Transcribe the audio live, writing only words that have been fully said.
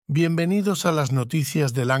Bienvenidos a las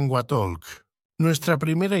noticias de Langua Talk. Nuestra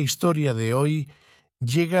primera historia de hoy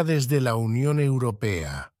llega desde la Unión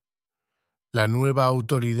Europea. La nueva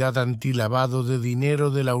Autoridad Antilavado de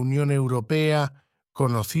Dinero de la Unión Europea,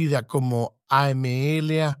 conocida como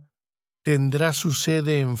AMLA, tendrá su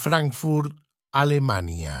sede en Frankfurt,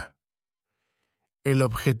 Alemania. El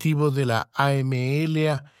objetivo de la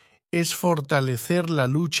AMLA es fortalecer la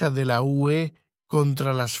lucha de la UE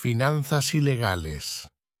contra las finanzas ilegales.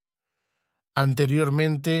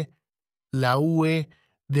 Anteriormente, la UE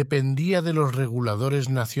dependía de los reguladores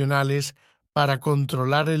nacionales para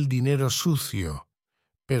controlar el dinero sucio,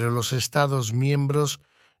 pero los Estados miembros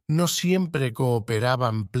no siempre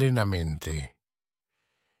cooperaban plenamente.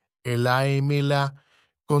 El AMLA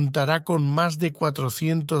contará con más de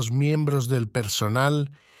 400 miembros del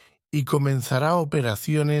personal y comenzará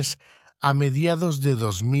operaciones a mediados de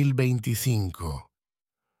 2025.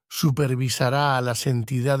 Supervisará a las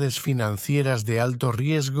entidades financieras de alto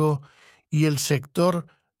riesgo y el sector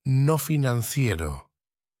no financiero.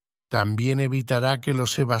 También evitará que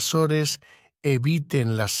los evasores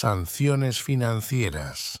eviten las sanciones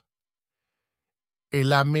financieras.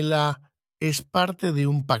 El AMLA es parte de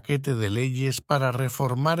un paquete de leyes para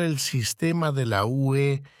reformar el sistema de la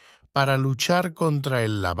UE para luchar contra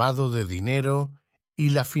el lavado de dinero y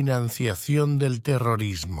la financiación del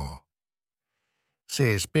terrorismo.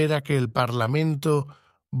 Se espera que el Parlamento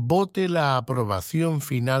vote la aprobación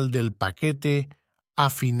final del paquete a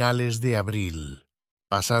finales de abril.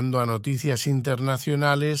 Pasando a noticias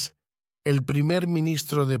internacionales, el primer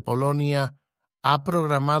ministro de Polonia ha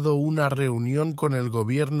programado una reunión con el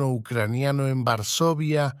gobierno ucraniano en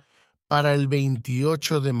Varsovia para el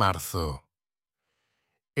 28 de marzo.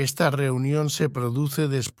 Esta reunión se produce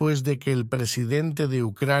después de que el presidente de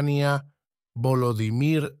Ucrania,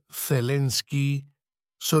 Volodymyr Zelensky,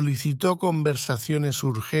 solicitó conversaciones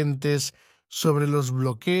urgentes sobre los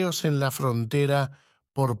bloqueos en la frontera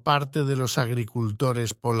por parte de los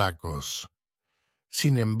agricultores polacos.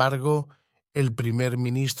 Sin embargo, el primer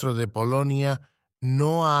ministro de Polonia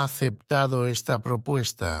no ha aceptado esta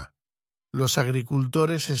propuesta. Los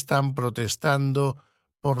agricultores están protestando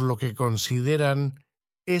por lo que consideran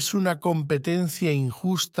es una competencia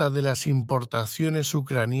injusta de las importaciones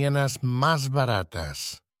ucranianas más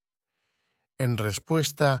baratas. En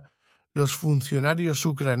respuesta, los funcionarios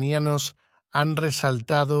ucranianos han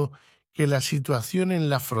resaltado que la situación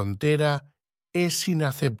en la frontera es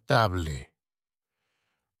inaceptable.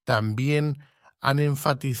 También han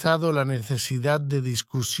enfatizado la necesidad de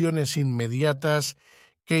discusiones inmediatas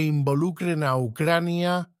que involucren a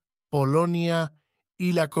Ucrania, Polonia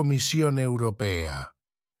y la Comisión Europea.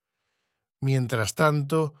 Mientras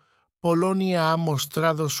tanto, Polonia ha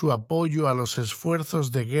mostrado su apoyo a los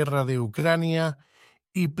esfuerzos de guerra de Ucrania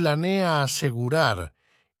y planea asegurar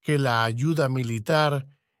que la ayuda militar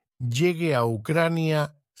llegue a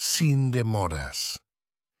Ucrania sin demoras.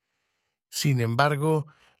 Sin embargo,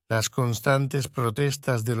 las constantes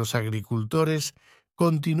protestas de los agricultores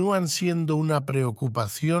continúan siendo una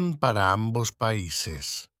preocupación para ambos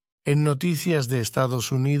países. En noticias de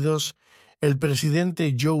Estados Unidos, el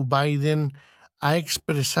presidente Joe Biden ha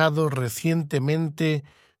expresado recientemente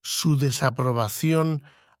su desaprobación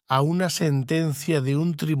a una sentencia de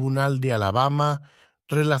un tribunal de Alabama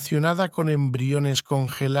relacionada con embriones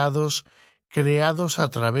congelados creados a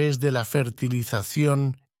través de la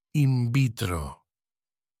fertilización in vitro.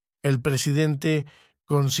 El presidente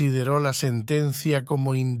consideró la sentencia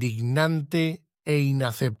como indignante e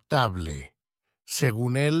inaceptable.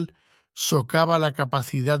 Según él, socava la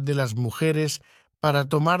capacidad de las mujeres para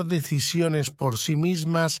tomar decisiones por sí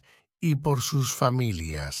mismas y por sus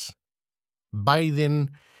familias.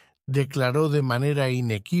 Biden declaró de manera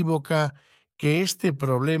inequívoca que este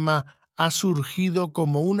problema ha surgido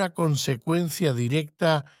como una consecuencia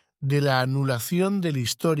directa de la anulación del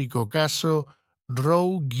histórico caso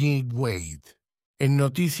Roe v. Wade. En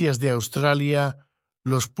noticias de Australia,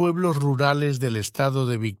 los pueblos rurales del estado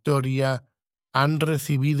de Victoria han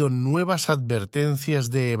recibido nuevas advertencias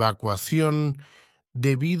de evacuación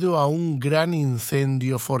debido a un gran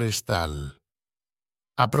incendio forestal.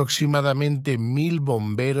 Aproximadamente 1.000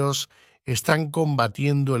 bomberos están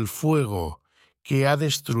combatiendo el fuego que ha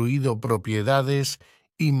destruido propiedades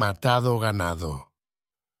y matado ganado.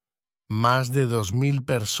 Más de 2.000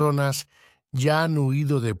 personas ya han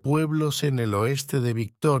huido de pueblos en el oeste de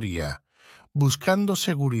Victoria, buscando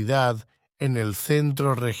seguridad en el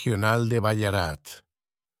centro regional de Ballarat.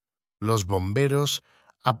 Los bomberos,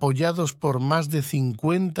 apoyados por más de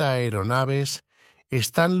 50 aeronaves,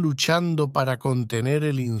 están luchando para contener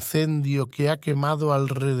el incendio que ha quemado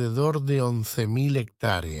alrededor de 11.000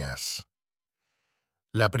 hectáreas.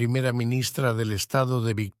 La primera ministra del estado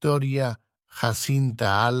de Victoria,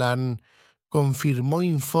 Jacinta Allan, confirmó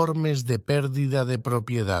informes de pérdida de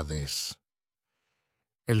propiedades.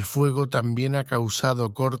 El fuego también ha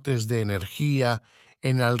causado cortes de energía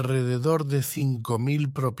en alrededor de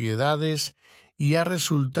 5.000 propiedades y ha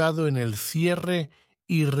resultado en el cierre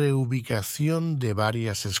y reubicación de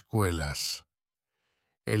varias escuelas.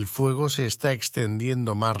 El fuego se está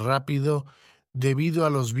extendiendo más rápido debido a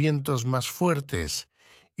los vientos más fuertes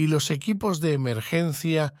y los equipos de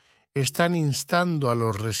emergencia están instando a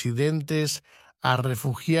los residentes a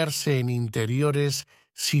refugiarse en interiores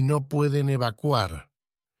si no pueden evacuar.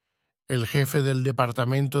 El jefe del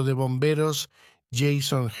departamento de bomberos,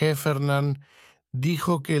 Jason Heffernan,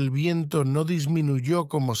 dijo que el viento no disminuyó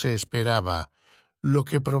como se esperaba, lo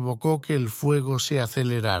que provocó que el fuego se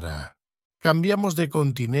acelerara. Cambiamos de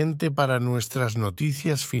continente para nuestras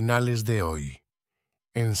noticias finales de hoy.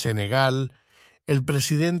 En Senegal, el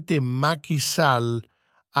presidente Macky Sall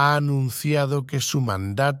ha anunciado que su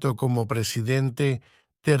mandato como presidente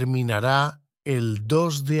terminará el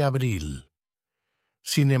 2 de abril.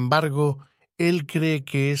 Sin embargo, él cree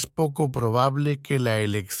que es poco probable que la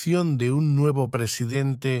elección de un nuevo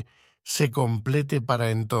presidente se complete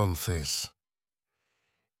para entonces.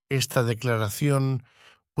 Esta declaración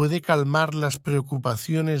puede calmar las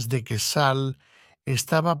preocupaciones de que Sall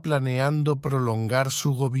estaba planeando prolongar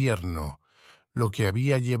su gobierno, lo que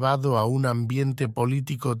había llevado a un ambiente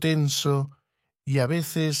político tenso y a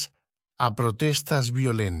veces a protestas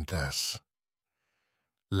violentas.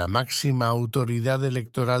 La máxima autoridad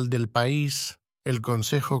electoral del país, el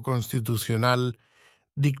Consejo Constitucional,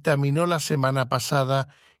 dictaminó la semana pasada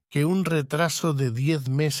que un retraso de 10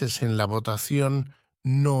 meses en la votación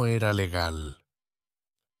no era legal.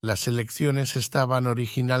 Las elecciones estaban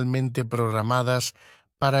originalmente programadas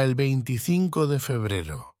para el 25 de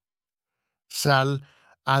febrero. Sall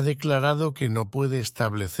ha declarado que no puede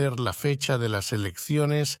establecer la fecha de las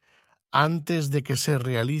elecciones antes de que se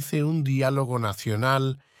realice un diálogo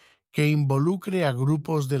nacional que involucre a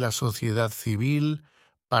grupos de la sociedad civil,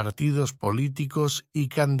 partidos políticos y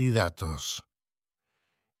candidatos.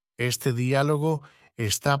 Este diálogo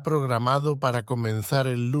está programado para comenzar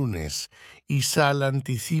el lunes y Sall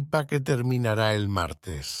anticipa que terminará el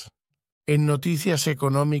martes. En noticias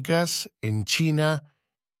económicas, en China,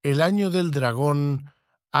 el Año del Dragón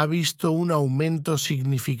ha visto un aumento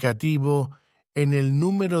significativo en el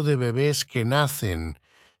número de bebés que nacen,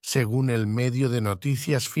 según el medio de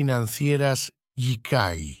noticias financieras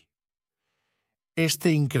Yikai.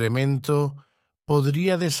 Este incremento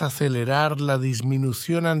podría desacelerar la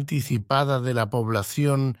disminución anticipada de la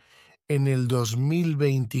población en el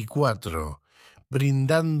 2024,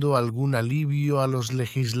 brindando algún alivio a los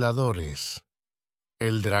legisladores.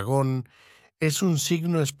 El dragón es un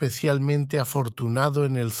signo especialmente afortunado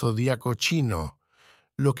en el zodíaco chino,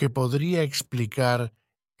 lo que podría explicar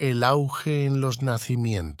el auge en los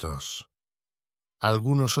nacimientos.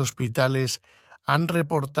 Algunos hospitales han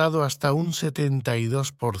reportado hasta un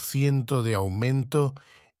 72% de aumento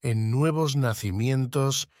en nuevos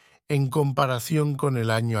nacimientos en comparación con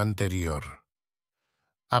el año anterior.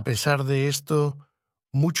 A pesar de esto,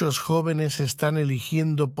 muchos jóvenes están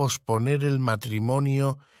eligiendo posponer el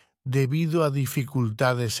matrimonio debido a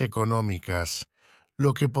dificultades económicas,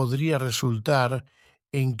 lo que podría resultar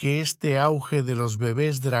en que este auge de los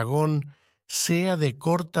bebés dragón sea de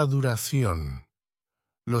corta duración.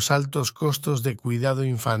 Los altos costos de cuidado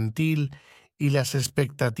infantil y las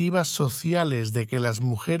expectativas sociales de que las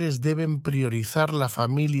mujeres deben priorizar la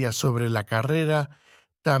familia sobre la carrera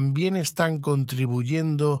también están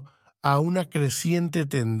contribuyendo a una creciente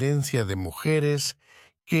tendencia de mujeres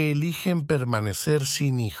que eligen permanecer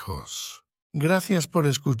sin hijos. Gracias por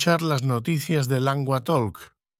escuchar las noticias de Lengua Talk.